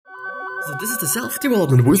So this is the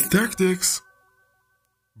self-development with tactics.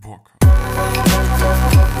 Book.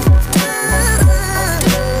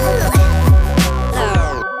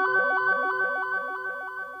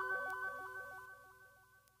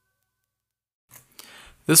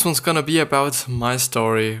 This one's gonna be about my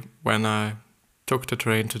story when I took the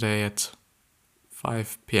train today at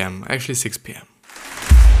 5 p.m. Actually 6 p.m.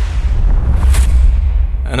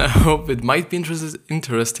 And I hope it might be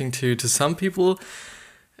interesting to some people.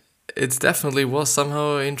 It definitely was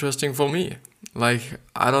somehow interesting for me. Like,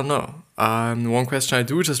 I don't know. One question I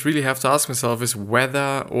do just really have to ask myself is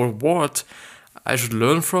whether or what I should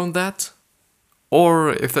learn from that,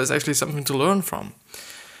 or if there's actually something to learn from.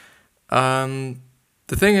 The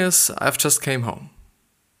thing is, I've just came home.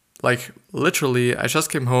 Like, literally, I just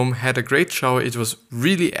came home, had a great shower. It was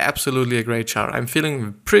really absolutely a great shower. I'm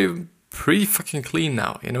feeling pretty fucking clean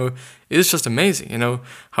now, you know. It's just amazing, you know,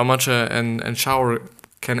 how much a shower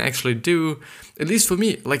can actually do, at least for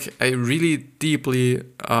me. Like, I really deeply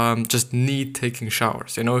just need taking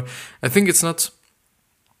showers, you know. I think it's not,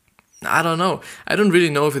 I don't know. I don't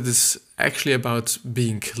really know if it is actually about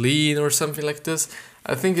being clean or something like this.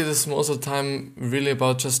 I think it is most of the time really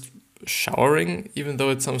about just showering, even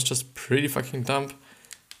though it sounds just pretty fucking dumb.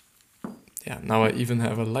 Yeah, now I even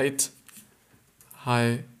have a light,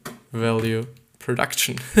 high value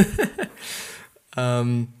production.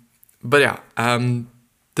 But yeah,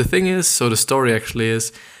 the thing is, so the story actually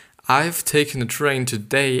is, I've taken the train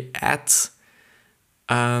today at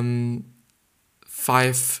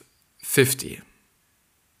 5:50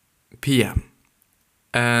 p.m.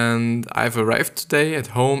 and I've arrived today at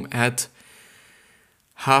home at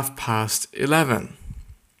 11:30,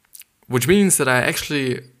 which means that I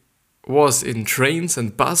actually was in trains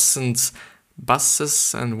and buses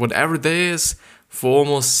and whatever day is for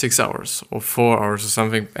almost 6 hours or 4 hours or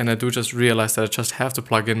something, and I do just realize that I just have to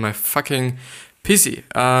plug in my fucking PC.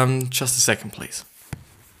 Just a second, please.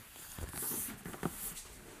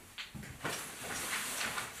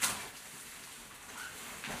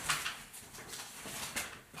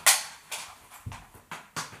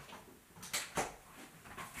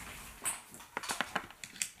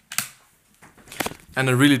 And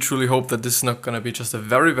I really truly hope that this is not gonna be just a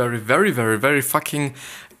very fucking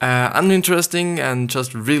uninteresting and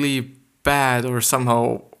just really bad, or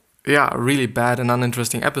somehow, yeah, really bad and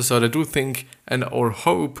uninteresting episode. I do think I more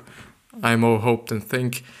hope than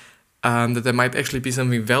think that there might actually be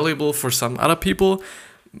something valuable for some other people,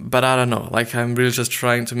 but I don't know. Like, I'm really just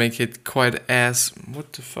trying to make it quite as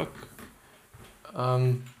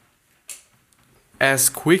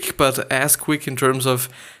quick in terms of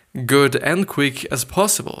good and quick as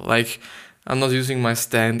possible. Like, I'm not using my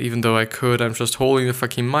stand, even though I could. I'm just holding the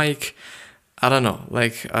fucking mic. I don't know.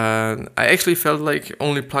 Like, I actually felt like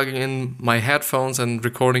only plugging in my headphones and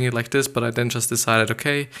recording it like this, but I then just decided,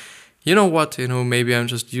 okay, you know what? You know, maybe I'm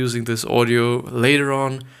just using this audio later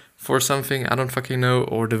on for something. I don't fucking know,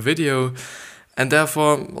 or the video. And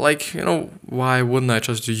therefore, like, you know, why wouldn't I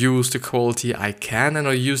just use the quality I can, and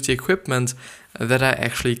I use the equipment that I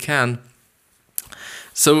actually can?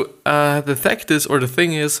 So the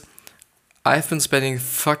thing is, I've been spending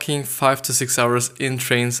fucking 5 to 6 hours in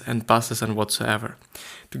trains and buses and whatsoever.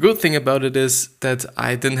 The good thing about it is that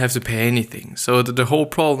I didn't have to pay anything. So the whole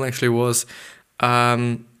problem actually was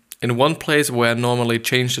in one place where I normally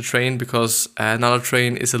change the train, because another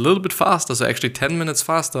train is a little bit faster, so actually 10 minutes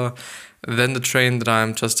faster than the train that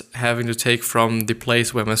I'm just having to take from the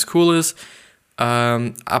place where my school is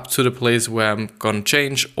up to the place where I'm gonna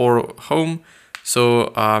change, or home.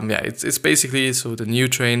 So it's basically, so the new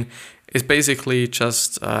train is basically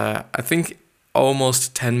just I think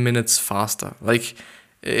almost 10 minutes faster. Like,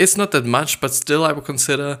 it's not that much, but still I would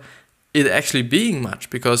consider it actually being much,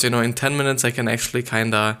 because, you know, in 10 minutes I can actually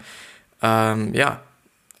kinda in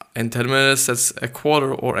 10 minutes that's a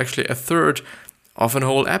quarter, or actually a third of an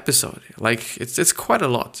whole episode. Like, it's quite a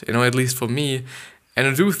lot, you know, at least for me, and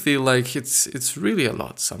I do feel like it's really a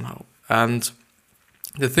lot somehow. And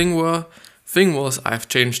the thing was, I've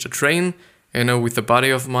changed the train, you know, with a buddy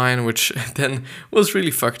of mine, which then was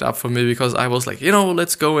really fucked up for me, because I was like, you know,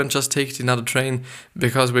 let's go and just take another train,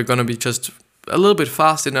 because we're gonna be just a little bit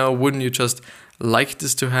fast, you know, wouldn't you just like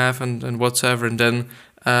this to have, and whatsoever. And then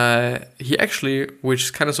he actually,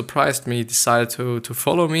 which kind of surprised me, decided to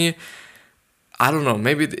follow me. I don't know,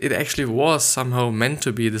 maybe it actually was somehow meant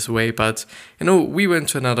to be this way, but, you know, we went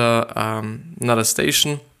to another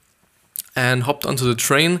station and hopped onto the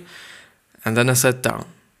train. And then I sat down,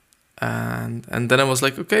 and then I was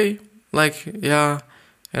like, okay, like, yeah,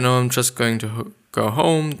 you know, I'm just going to go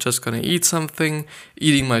home, just gonna eat something,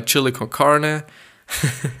 eating my chili con carne,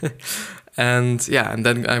 And yeah, and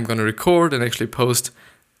then I'm gonna record and actually post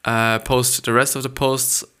the rest of the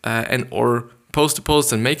posts or post the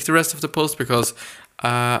posts and make the rest of the posts, because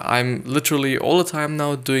I'm literally all the time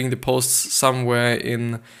now doing the posts somewhere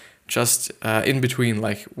in just in between,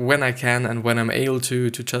 like when I can and when I'm able to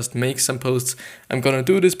just make some posts. I'm gonna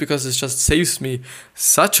do this because it just saves me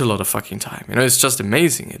such a lot of fucking time. It's just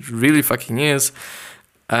amazing. It really fucking is.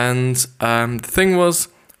 And the thing was,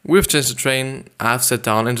 we've changed the train. I've sat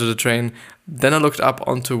down into the train. Then I looked up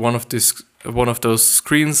onto one of those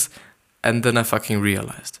screens, and then I fucking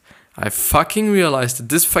realized that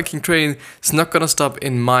this fucking train is not gonna stop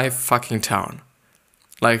in my fucking town,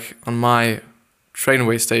 like on my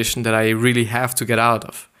trainway station that I really have to get out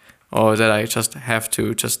of, or that I just have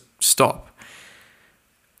to just stop.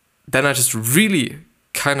 Then I just really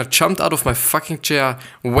kind of jumped out of my fucking chair,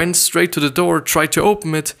 went straight to the door, tried to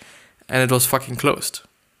open it, and it was fucking closed.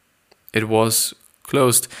 It was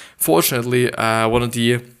closed. Fortunately, one of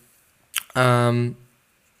the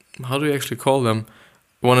how do you actually call them?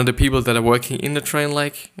 One of the people that are working in the train,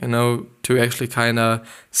 to actually kind of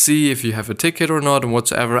see if you have a ticket or not and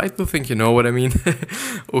whatsoever. I do think you know what I mean,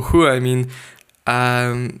 or who I mean.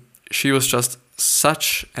 She was just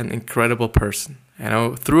such an incredible person.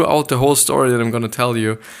 Throughout the whole story that I'm going to tell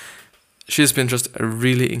you, she's been just a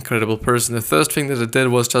really incredible person. The first thing that I did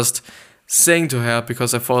was just saying to her,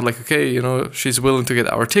 because I thought she's willing to get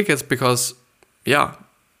our tickets because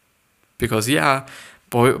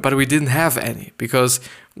but we didn't have any, because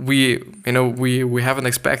we haven't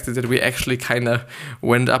expected that we actually kind of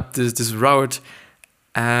went up this route.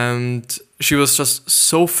 And she was just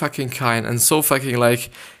so fucking kind and so fucking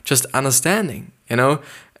just understanding,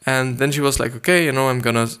 And then she was like, okay, I'm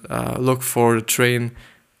gonna look for the train,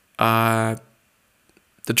 the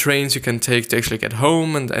trains you can take to actually get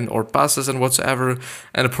home and or buses and whatsoever.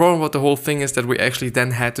 And the problem with the whole thing is that we actually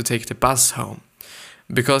then had to take the bus home,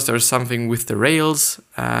 because there's something with the rails,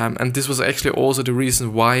 and this was actually also the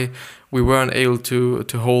reason why we weren't able to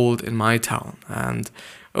hold in my town, and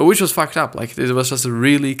which was fucked up. It was just a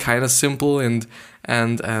really kind of simple and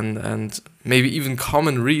maybe even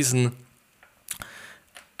common reason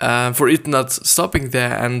for it not stopping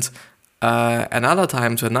there. And another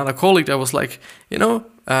time, to another colleague, I was like,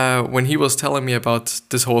 when he was telling me about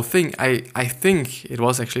this whole thing, I think it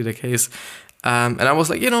was actually the case. And I was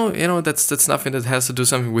like, that's nothing that has to do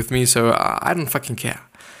something with me, so I don't fucking care.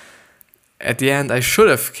 At the end, I should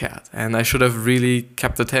have cared, and I should have really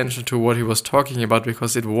kept attention to what he was talking about,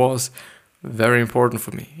 because it was very important for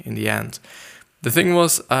me in the end. The thing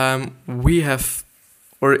was, it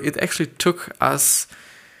actually took us,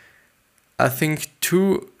 it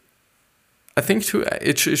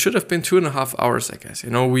should have been 2.5 hours, I guess.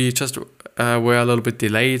 We just were a little bit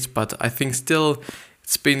delayed, but I think still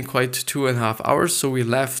it's been quite 2.5 hours. So we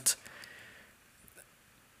left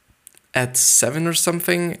at 7 or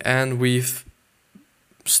something, and we've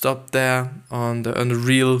stopped there on the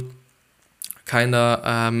real kind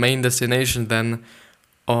of main destination then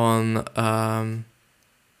on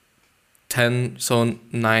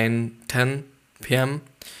 9-10 p.m.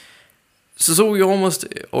 So it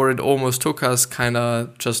almost took us kind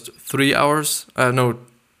of just 3 hours.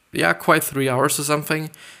 Quite 3 hours or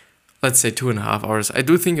something. Let's say 2.5 hours. I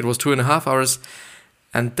do think it was 2.5 hours.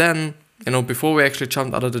 And then, before we actually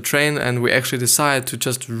jumped out of the train, and we actually decided to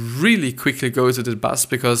just really quickly go to the bus,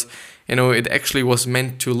 because, it actually was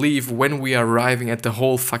meant to leave when we are arriving at the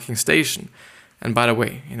whole fucking station. And by the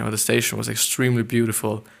way, the station was extremely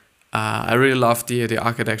beautiful. I really loved the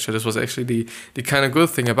architecture. This was actually the kind of good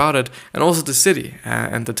thing about it. And also the city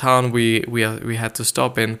and the town we had to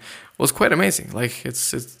stop in was quite amazing.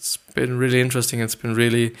 It's been really interesting. It's been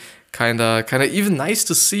really kind of even nice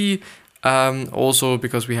to see. Also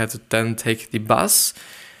because we had to then take the bus,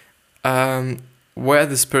 where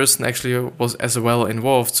this person actually was as well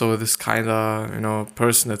involved. So this kind of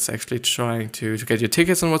person that's actually trying to get your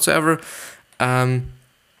tickets and whatsoever.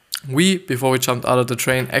 Before we jumped out of the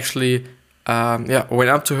train, actually went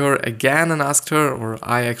up to her again and asked her, or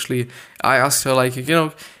I asked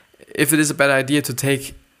her if it is a bad idea to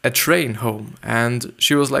take a train home. And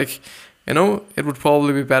she was like, it would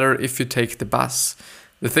probably be better if you take the bus.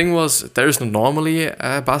 The thing was, there is not normally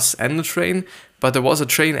a bus and a train, but there was a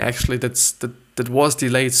train actually that was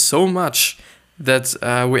delayed so much that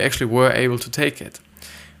we actually were able to take it.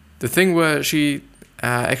 The thing where she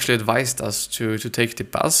actually advised us to take the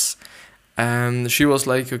bus, and she was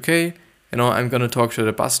like, okay, I'm gonna talk to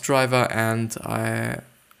the bus driver, and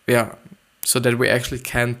so that we actually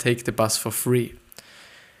can take the bus for free.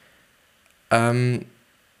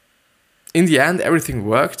 in the end, everything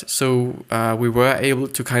worked. So we were able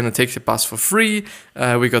to kind of take the bus for free.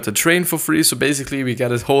 We got the train for free. So basically, we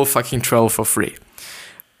got a whole fucking travel for free.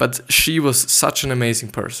 But she was such an amazing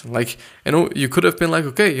person. Like, you could have been like,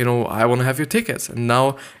 okay, I want to have your tickets. And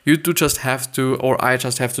now you do just have to, or I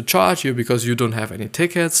just have to charge you because you don't have any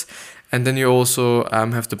tickets. And then you also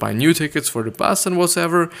have to buy new tickets for the bus and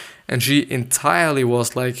whatever. And she entirely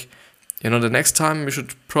was like, the next time we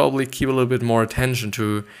should probably keep a little bit more attention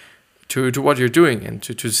to what you're doing and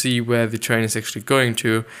to see where the train is actually going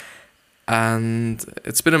to. And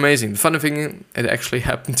it's been amazing. The funny thing, it actually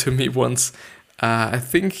happened to me once. I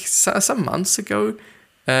think some months ago,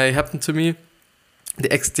 it happened to me.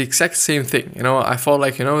 The exact same thing. I thought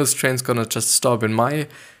like, this train's gonna just stop in my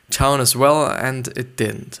town as well, and it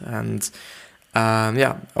didn't. And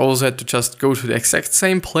I also had to just go to the exact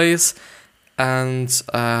same place. And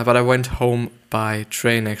but I went home by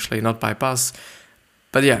train actually, not by bus.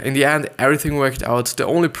 But yeah, in the end, everything worked out. The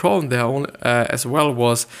only problem there as well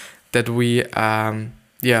was that we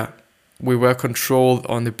were controlled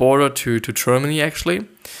on the border to Germany actually,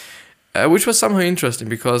 which was somehow interesting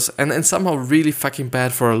because and somehow really fucking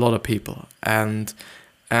bad for a lot of people. And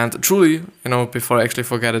truly, before I actually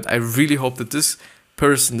forget it, I really hope that this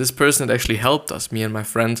person that actually helped us, me and my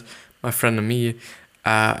friend and me,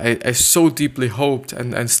 I so deeply hoped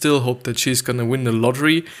and still hope that she's gonna win the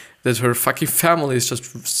lottery, that her fucking family is just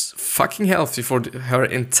fucking healthy for her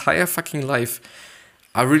entire fucking life.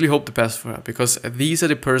 I really hope the best for her, because these are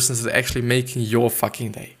the persons that are actually making your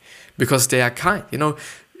fucking day, because they are kind.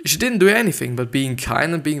 She didn't do anything but being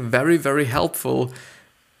kind and being very, very helpful.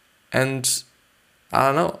 And I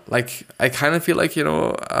don't know, like I kind of feel like you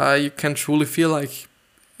can truly feel like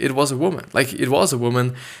it was a woman. Like it was a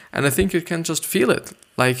woman, and I think you can just feel it.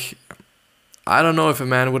 Like I don't know if a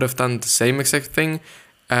man would have done the same exact thing.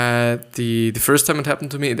 The first time it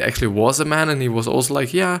happened to me, it actually was a man, and he was also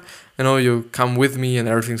like, yeah, you come with me and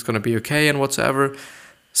everything's gonna be okay and whatsoever.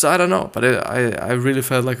 So I don't know, but I really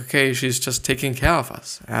felt like, okay, she's just taking care of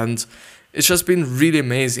us, and it's just been really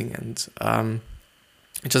amazing. And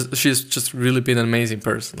she's just really been an amazing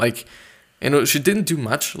person. Like, she didn't do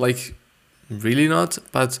much, like really not,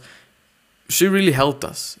 but she really helped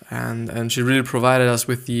us, and she really provided us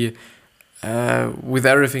with with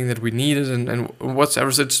everything that we needed and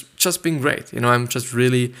whatsoever. So it's just been great. I'm just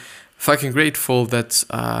really fucking grateful that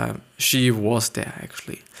she was there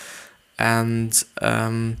actually. And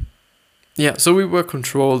so we were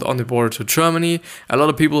controlled on the border to Germany. A lot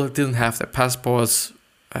of people didn't have their passports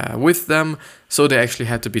with them, so they actually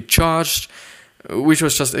had to be charged, which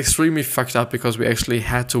was just extremely fucked up, because we actually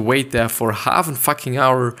had to wait there for half a fucking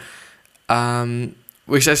hour,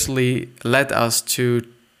 which actually led us to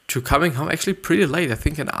coming home actually pretty late. I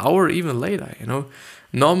think an hour even later.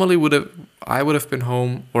 Normally I would have been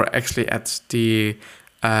home, or actually at the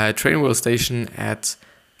train wheel station at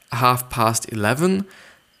 11:30,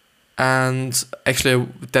 and actually I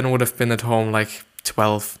then would have been at home like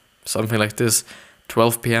 12, something like this,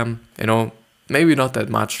 12 p.m. Maybe not that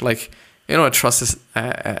much. Like I trust is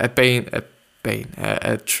a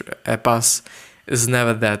bus is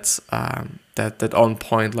never that on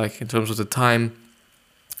point, like in terms of the time.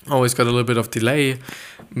 Always got a little bit of delay,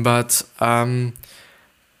 but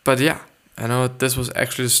yeah, this was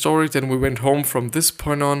actually the story. Then we went home. From this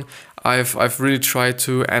point on, I've really tried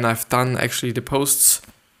to, and I've done actually the posts.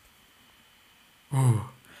 Ooh,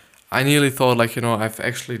 I nearly thought like I've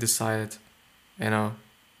actually decided, I've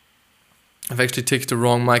actually ticked the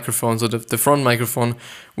wrong microphone, so the front microphone,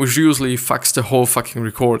 which usually fucks the whole fucking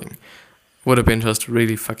recording, would have been just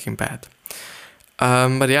really fucking bad.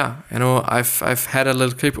 But yeah, I've had a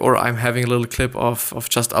little clip, or I'm having a little clip of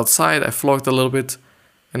just outside. I vlogged a little bit.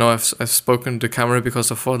 I've spoken to the camera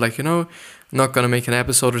because I thought like, I'm not gonna make an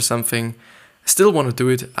episode or something. I still want to do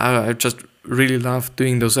it. I just really love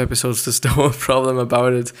doing those episodes. There's no problem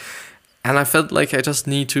about it. And I felt like I just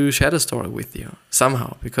need to share the story with you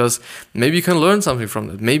somehow, because maybe you can learn something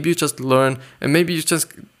from it. Maybe you just learn, and maybe you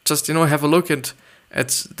just have a look at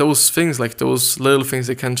those things, like those little things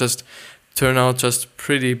that can just turn out just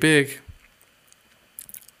pretty big,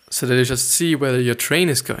 so that you just see where your train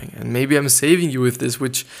is going. And maybe I'm saving you with this,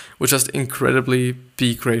 which would just incredibly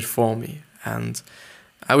be great for me, and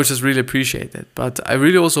I would just really appreciate it. But I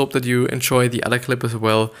really also hope that you enjoy the other clip as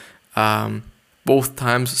well, both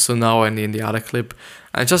times, so now and in the other clip.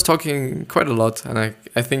 I'm just talking quite a lot, and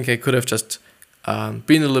I think I could have just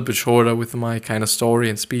been a little bit shorter with my kind of story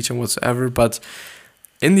and speech and whatsoever, but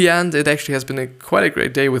in the end, it actually has been quite a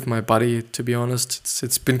great day with my buddy, to be honest.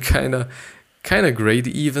 It's been kind of great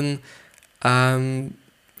even.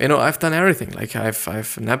 I've done everything. Like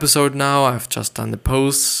I've an episode now. I've just done the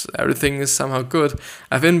posts. Everything is somehow good.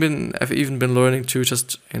 I've even been learning to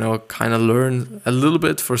just kind of learn a little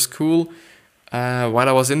bit for school while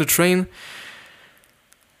I was in the train.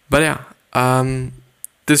 But yeah,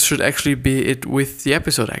 this should actually be it with the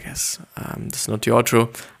episode, I guess. This is not the outro.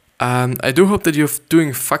 I do hope that you're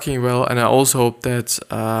doing fucking well, and I also hope that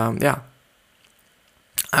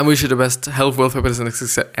I wish you the best health, wealth,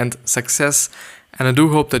 happiness, and success. And I do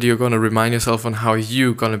hope that you're gonna remind yourself on how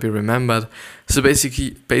you're gonna be remembered. So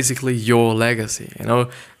basically your legacy.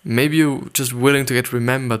 Maybe you're just willing to get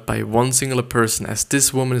remembered by one singular person, as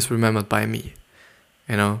this woman is remembered by me.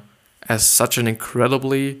 As such an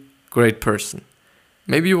incredibly great person.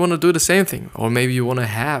 Maybe you want to do the same thing, or maybe you want to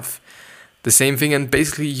have the same thing, and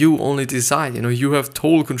basically you only decide. You have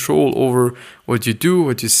total control over what you do,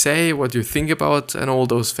 what you say, what you think about, and all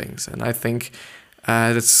those things. And I think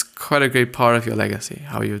that's quite a great part of your legacy,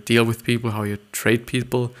 how you deal with people, how you treat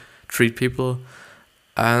people,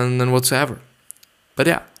 and then whatsoever. But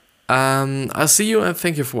yeah, I'll see you, and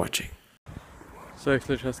thank you for watching. So I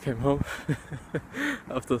actually just came home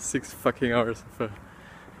after 6 fucking hours of a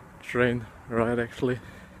train ride, actually.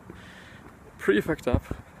 Pretty fucked up,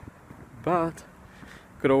 but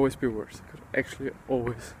could always be worse. Could actually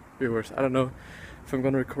always be worse. I don't know if I'm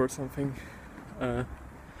gonna record something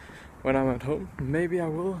when I'm at home. Maybe I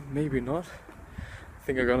will, maybe not. I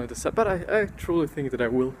think I'm gonna decide, but I truly think that I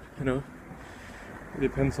will, It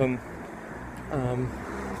depends on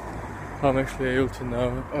how I'm actually able to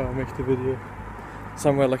now make the video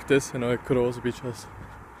somewhere like this. It could also be just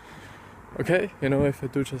okay, if I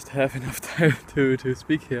do just have enough time to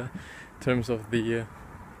speak here in terms of the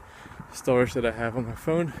storage that I have on my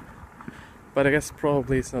phone. But I guess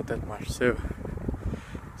probably it's not that much. So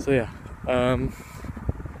yeah,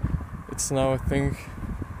 it's now I think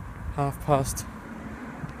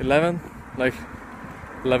 11:30, like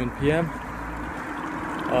 11 p.m.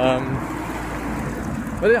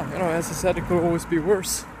 But yeah, as I said, it could always be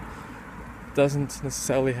worse. It doesn't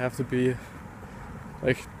necessarily have to be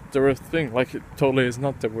like the worst thing. Like, it totally is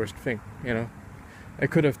not the worst thing. I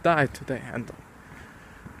could have died today, and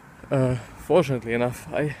fortunately enough,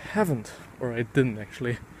 I haven't, or I didn't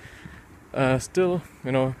actually. Still,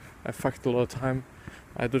 I fucked a lot of time.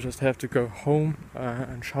 I do just have to go home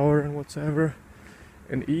and shower and whatsoever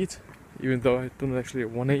and eat, even though I don't actually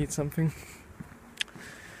want to eat something.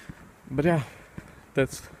 But yeah,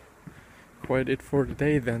 that's quite it for the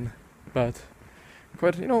day then. But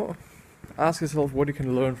quite, ask yourself what you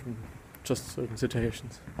can learn from just certain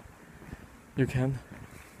situations. You can,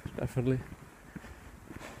 definitely.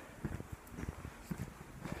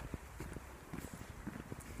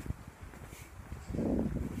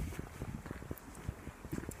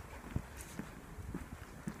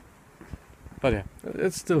 But yeah,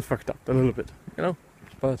 it's still fucked up a little bit,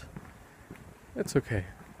 but it's okay.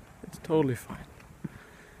 It's totally fine.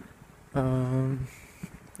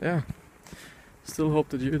 Yeah. Still hope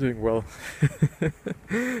that you're doing well.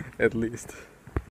 At least.